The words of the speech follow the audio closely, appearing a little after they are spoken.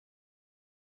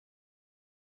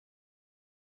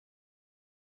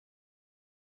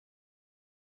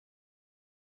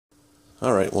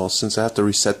Alright, well, since I have to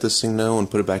reset this thing now and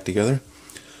put it back together,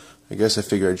 I guess I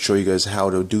figured I'd show you guys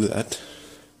how to do that.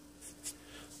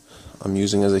 I'm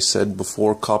using, as I said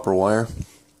before, copper wire.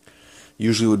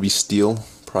 Usually it would be steel,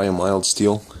 probably a mild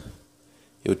steel.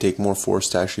 It would take more force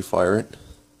to actually fire it.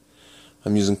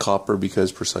 I'm using copper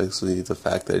because precisely the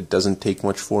fact that it doesn't take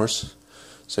much force.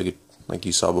 So I could, like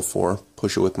you saw before,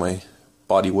 push it with my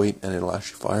body weight and it'll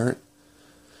actually fire it.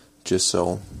 Just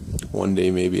so one day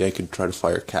maybe I could try to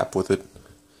fire a cap with it.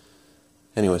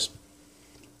 Anyways,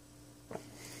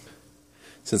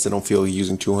 since I don't feel like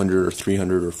using 200 or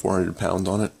 300 or 400 pounds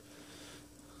on it,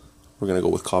 we're going to go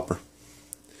with copper.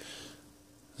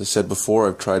 As I said before,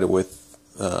 I've tried it with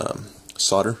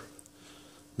solder.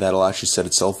 That'll actually set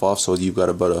itself off, so you've got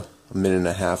about a minute and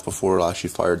a half before it'll actually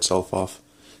fire itself off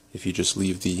if you just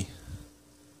leave the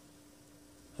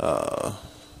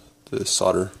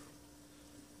solder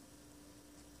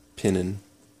pin in.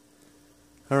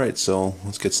 Alright, so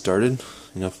let's get started.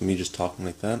 Enough of me just talking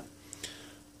like that.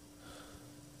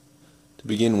 To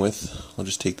begin with, I'll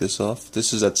just take this off.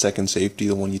 This is that second safety,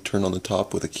 the one you turn on the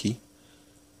top with a key.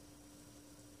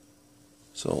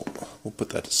 So we'll put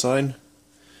that aside.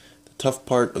 The tough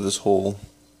part of this whole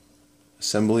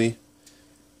assembly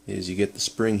is you get the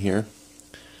spring here.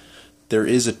 There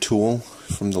is a tool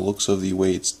from the looks of the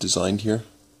way it's designed here.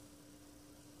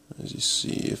 As you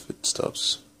see, if it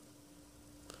stops.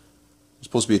 It's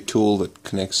supposed to be a tool that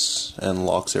connects and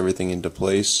locks everything into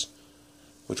place,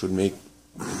 which would make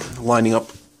lining up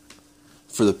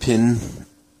for the pin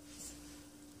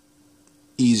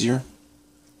easier.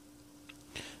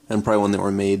 And probably when they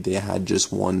were made, they had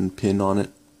just one pin on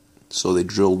it, so they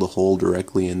drilled the hole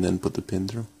directly and then put the pin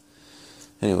through.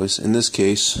 Anyways, in this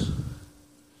case,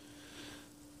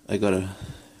 I gotta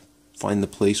find the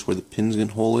place where the pin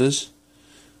hole is,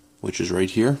 which is right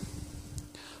here.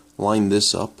 Line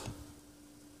this up,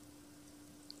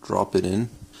 drop it in.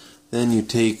 Then you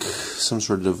take some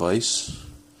sort of device.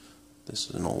 This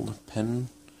is an old pen,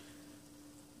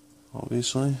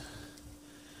 obviously.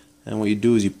 And what you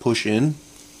do is you push in.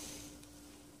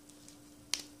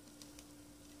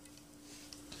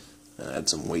 Add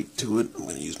some weight to it. I'm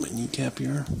going to use my kneecap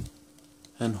here.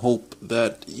 And hope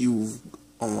that you've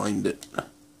aligned it.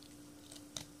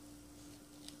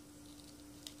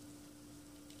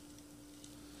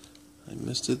 I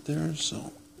missed it there,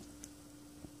 so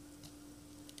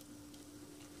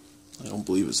I don't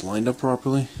believe it's lined up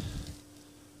properly.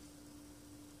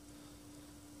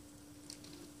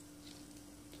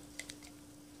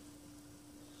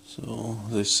 So,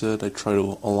 as I said, I try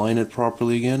to align it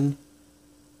properly again.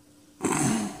 Put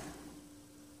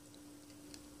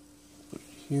it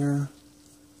here.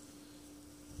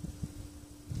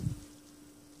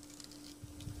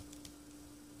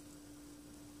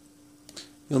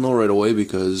 You'll know right away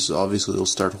because obviously it'll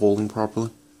start holding properly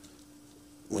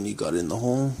when you got in the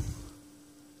hole.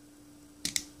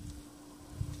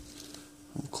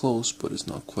 I'm close, but it's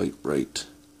not quite right.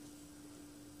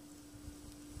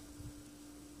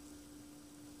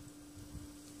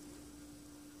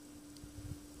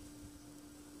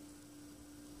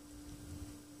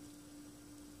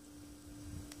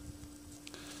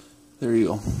 There you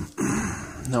go.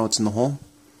 Now it's in the hole.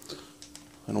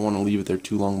 I don't want to leave it there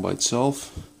too long by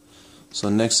itself. So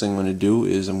the next thing I'm going to do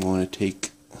is I'm going to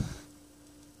take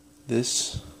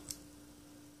this,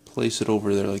 place it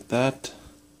over there like that.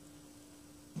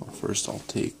 Well, first I'll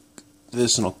take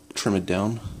this and I'll trim it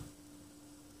down.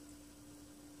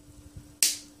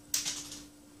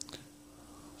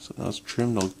 So now it's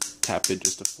trimmed, I'll tap it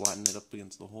just to flatten it up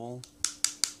against the hole.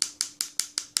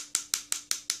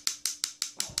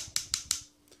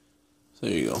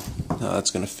 There you go. Now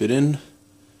that's going to fit in.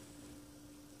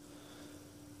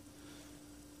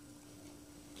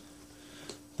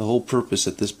 The whole purpose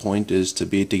at this point is to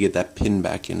get that pin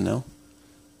back in now.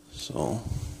 So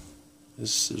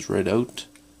this is right out.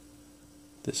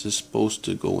 This is supposed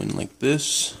to go in like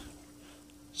this,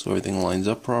 so everything lines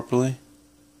up properly.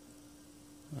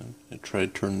 I'm going to try to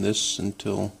turn this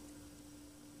until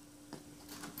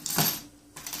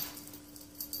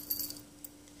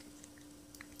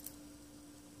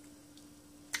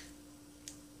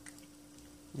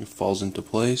it falls into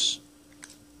place,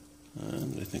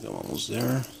 and I think I'm almost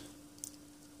there. I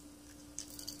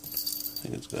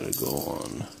think it's got to go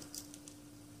on.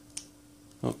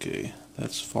 Okay,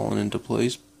 that's fallen into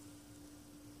place,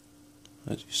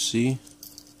 as you see.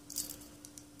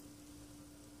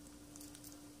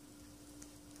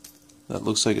 That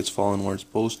looks like it's fallen where it's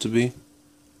supposed to be.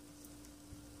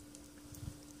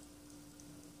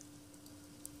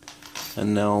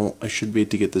 And now I should be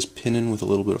able to get this pin in with a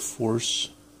little bit of force.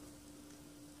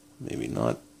 Maybe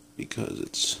not. because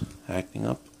it's acting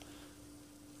up.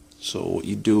 So what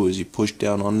you do is you push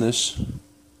down on this.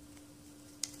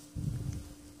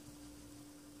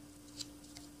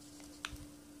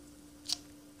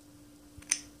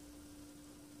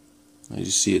 As you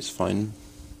see, it's fine.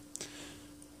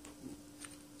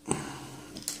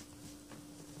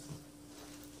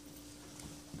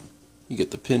 You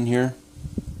get the pin here.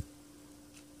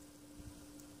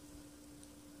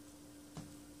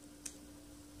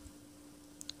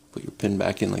 Put your pin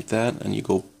back in like that, and you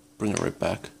go bring it right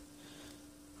back.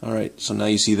 Alright, so now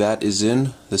you see that is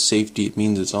in. The safety, it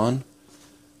means it's on.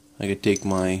 I could take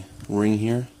my ring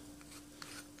here.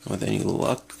 With any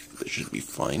luck, it should be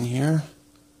fine here.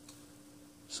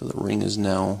 So the ring is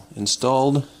now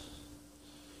installed.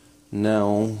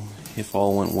 Now, if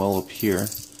all went well up here,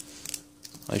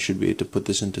 I should be able to put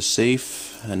this into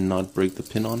safe and not break the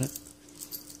pin on it,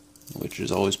 which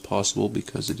is always possible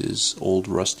because it is old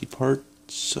rusty part.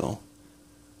 So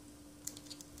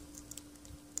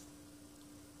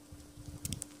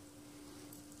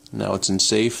now it's in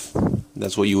safe.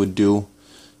 That's what you would do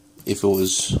if it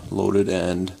was loaded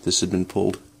and this had been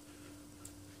pulled.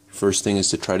 First thing is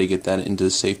to try to get that into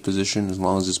the safe position. As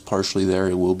long as it's partially there,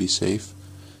 it will be safe.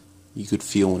 You could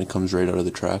feel when it comes right out of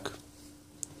the track.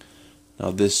 Now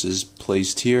this is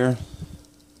placed here.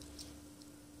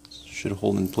 Should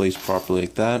hold in place properly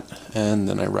like that, and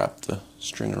then I wrap the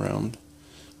string around,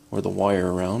 or the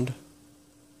wire around.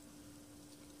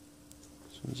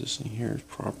 So this thing here is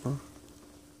proper.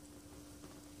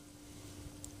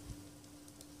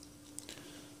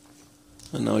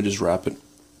 And now I just wrap it.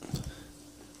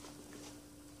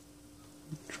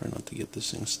 Try not to get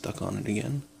this thing stuck on it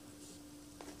again.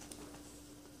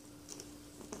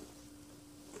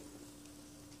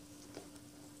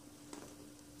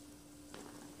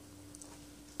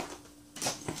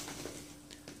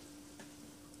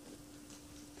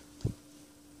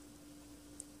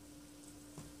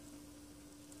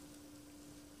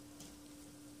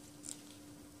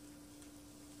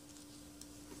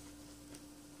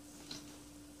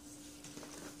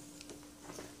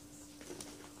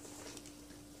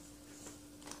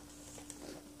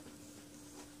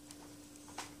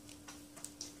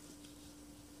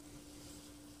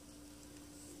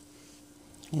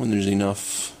 When there's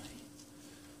enough,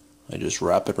 I just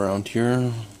wrap it around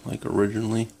here like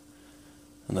originally,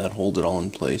 and that holds it all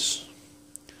in place.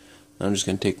 Now I'm just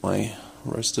going to take my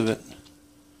rest of it,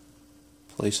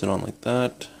 place it on like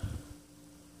that,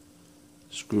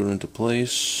 screw it into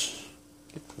place,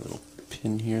 get the little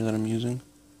pin here that I'm using.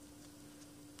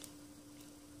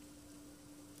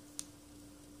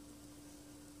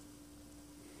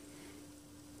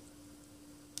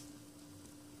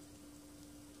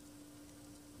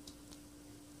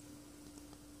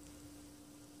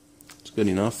 Good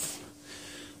enough,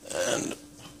 and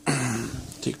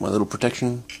take my little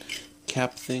protection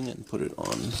cap thing and put it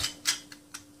on,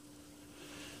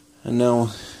 and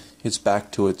now it's back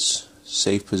to its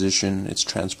safe position, its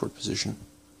transport position.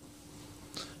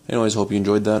 Anyways, hope you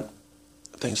enjoyed that.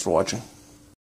 Thanks for watching.